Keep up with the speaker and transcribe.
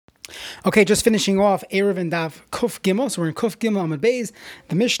Okay, just finishing off Erev and Daf Kuf Gimel. So we're in Kuf Gimel Amud Beis,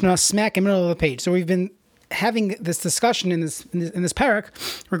 the Mishnah smack in the middle of the page. So we've been having this discussion in this parak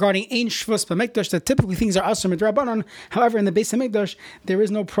regarding Ein Shvus B'Mikdash, that typically things are Asur Midrabanan. However, in the Beis Hamikdash, there is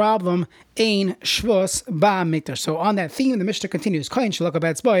no problem Ein Shvus B'Mikdash. So on that theme, the Mishnah continues. Kain Shalaka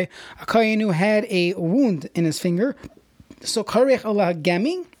Batzbay, a Kain who had a wound in his finger. So Karech Allah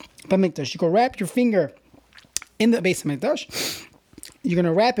Gami B'Mikdash. You go wrap your finger in the Beis Hamikdash. You're going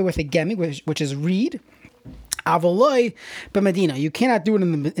to wrap it with a gemi, which is reed. Avoloi b'Medina. You cannot do it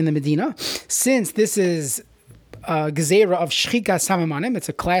in the Medina, since this is gezerah of shchika samamanim. It's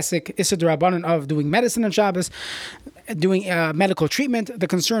a classic issur d'Rabbanan of doing medicine on Shabbos, doing medical treatment. The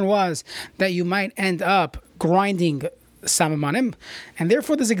concern was that you might end up grinding samamanim, and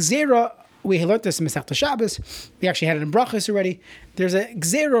therefore there's a gezerah. We learned this in Masechta Shabbos. We actually had it in Brachos already. There's a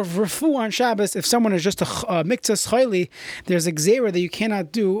gzera of refu on Shabbos. If someone is just a miktzah chayli, there's a gzera that you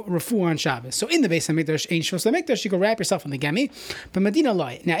cannot do refu on Shabbos. So in the Beis Hamikdash, Ein Shvus B'Mikdash, you can wrap yourself in the gemi. But Medina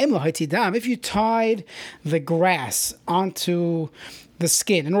loy. Now, if you tied the grass onto the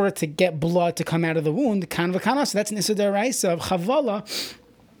skin in order to get blood to come out of the wound, kan v'kana, so that's an issur d'oraisa of chavala.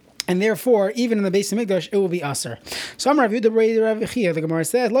 And therefore, even in the Beis Hamikdash, it will be Asur. So I'm Rav Yehuda Rav Chia. The Gemara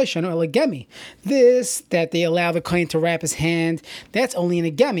said, "Lo shanu ela gemi." This that they allow the kohen to wrap his hand, that's only in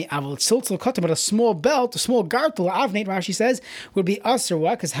a gemi. Avol tziltzil katan, but a small belt, a small gartel, avneit, Rashi says, would be Asur.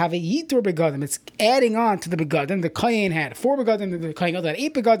 What? Because have a yitur begadim. It's adding on to the begadim. The kohen had 4 begadim. The kohen had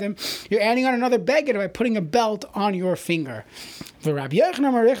 8 begadim. You're adding on another beged by putting a belt on your finger. The Rabbi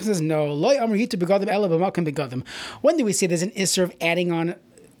Yochanan says, "No, lo amar yitur begadim ela b'makom begadim." When do we say there's an issur of adding on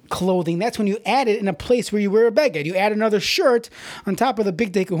clothing? That's when you add it in a place where you wear a beged. You add another shirt on top of the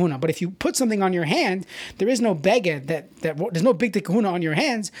big day kahuna. But if you put something on your hand, there is no beged, there's no big day kahuna on your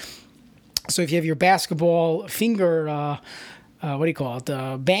hands. So if you have your basketball finger,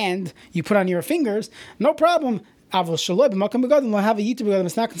 band you put on your fingers, no problem. It's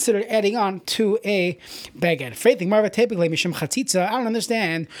not considered adding on to a beged. I don't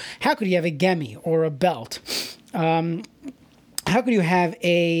understand. How could you have a gemi or a belt? How could you have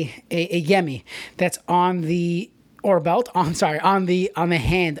a yemi that's on the on the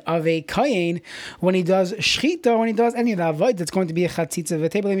hand of a kohen when he does shchita, when he does any of the avoid, that's going to be a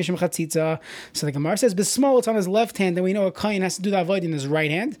chatzitza. So the Gemara says, "B'smol," it's on his left hand, and we know a kohen has to do the avoid in his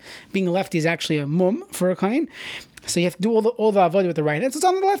right hand. Being lefty is actually a mum for a kohen. So you have to do all the avodah with the right hand. So it's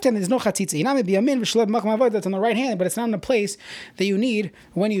on the left hand. There's no chatzitza. You know, maybe a min v'shleb makam avodah that's on the right hand, but it's not in the place that you need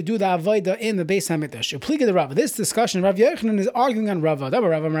when you do the avodah in the Beis Hamikdash. Upliga the Rava. This discussion, Rav Yochanan is arguing on Rava.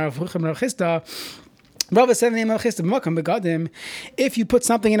 Rava said, if you put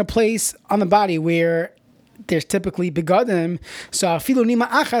something in a place on the body where there's typically begadim, so afilu nima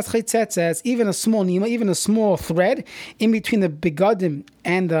achas chaytzetzes, even a small nima, even a small thread in between the begadim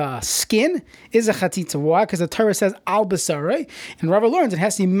and the skin is a chatzitza. Why? Because the Torah says al basarei, and Rava learns it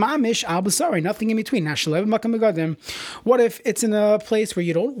has to be mamish al basarei, nothing in between. Now shalev makam begadim. What if it's in a place where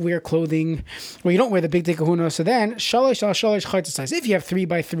you don't wear clothing, where you don't wear the big day kahuna? So then shalosh al shalosh chaytzetzes. If you have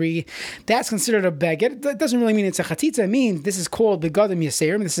 3x3, that's considered a beged. That doesn't really mean it's a chatzitza. It means this is called begadim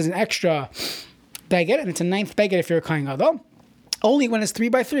yaserim. This is an extra beged, and it's a 9th beged if you're a kohen gadol. Only when it's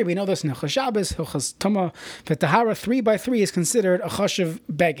 3x3. We know this in Hilchos Shabbos, Hilchos Tuma, V'Tahara. 3x3 is considered a chashuv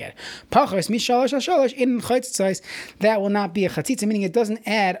beged. Pachos mishalosh shalosh in chaytzitzais, that will not be a chatzitza, meaning it doesn't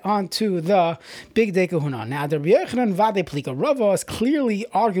add on to the big day kahuna. Now the Rabbi Yochanan vade plika. Rava is clearly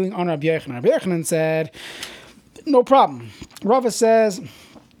arguing on Rabbi Yochanan. Rabbi Yochanan said, no problem. Rava says,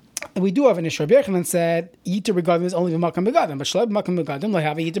 we do have an issue. Rabbi Yochanan said yitur begadim is only b'makam begadim, but shleb b'makam begadim lo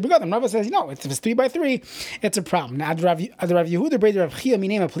have a yitur begadim. Rava says no. If it's 3x3, it's a problem. Now, Rav Yehuda Breder Rav Chia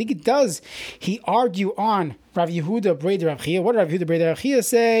minema pliki, does he argue on Rav Yehuda Breder Rav Chia? What did Rav Yehuda Breder Rav Chia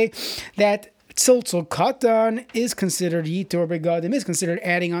say? That tziltzul katan is considered yitur begadim, is considered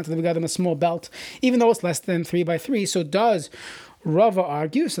adding onto the begadim a small belt, even though it's less than 3x3. So does Rava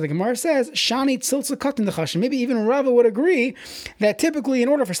argue? So the Gemara says, Shani tziltzul katan d'chashin. Maybe even Rava would agree that typically in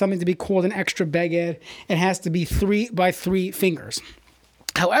order for something to be called an extra beged, it has to be 3x3 fingers.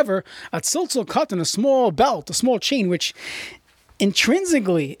 However, a tziltzul katan, a small belt, a small chain, which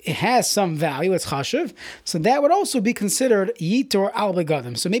intrinsically it has some value, it's chashuv, so that would also be considered yitur al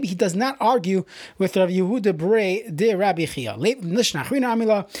begadim. So maybe he does not argue with Rav Yehuda Brei de Rabbi Chia. A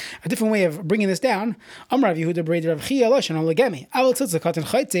different way of bringing this down, Rav Yehuda Brei de Rabbi Chia lashon al legemi. Avol tziltzul katan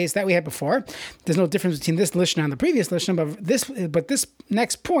chaytzes, that we had before. There's no difference between this lishna and the previous lishna, but this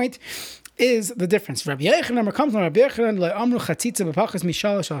next point is the difference. Rabbi Yochanan comes from Rabbi Yochanan le'amru chatzitza b'pachas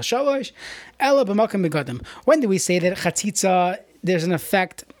mishalosh al shalosh ela b'makam begadim. When do we say that chatzitza, there's an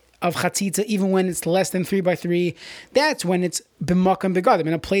effect of chatzitza, even when it's less than 3 by 3, that's when it's b'makam begadim,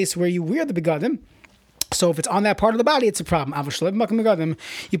 in a place where you wear the begadim. So if it's on that part of the body, it's a problem.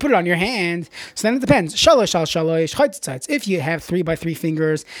 You put it on your hand, so then it depends. If you have 3 by 3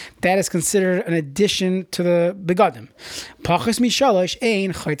 fingers, that is considered an addition to the begadim.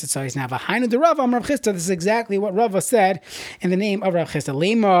 This is exactly what Rava said in the name of Rav Chisda.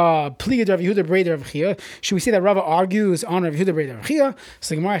 Should we say that Rava argues on Rav Yehuda Breder Rav Chia?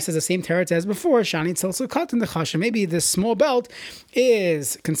 So the Gemara says the same teretz as before. Maybe this small belt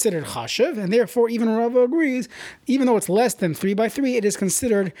is considered chashiv, and therefore even Rava agrees, even though it's less than 3 by 3, it is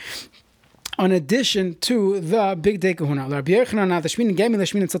considered an addition to the big day kahuna.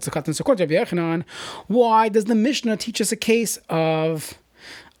 Why does the Mishnah teach us a case of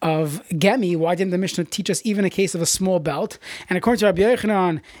gemi? Why didn't the Mishnah teach us even a case of a small belt? And according to Rabbi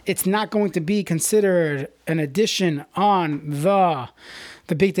Yochanan, it's not going to be considered an addition on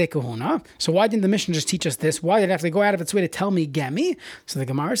the big day kahuna. So why didn't the Mishnah just teach us this? Why did it have to go out of its way to tell me gemi? So the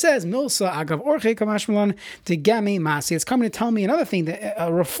Gemara says, Milsa agav orche kamashmalan to gemi masi. It's coming to tell me another thing, a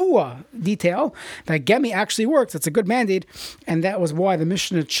refuah detail, that gemi actually works. It's a good mandate, and that was why the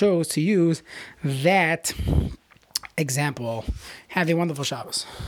Mishnah chose to use that example. Have a wonderful Shabbos.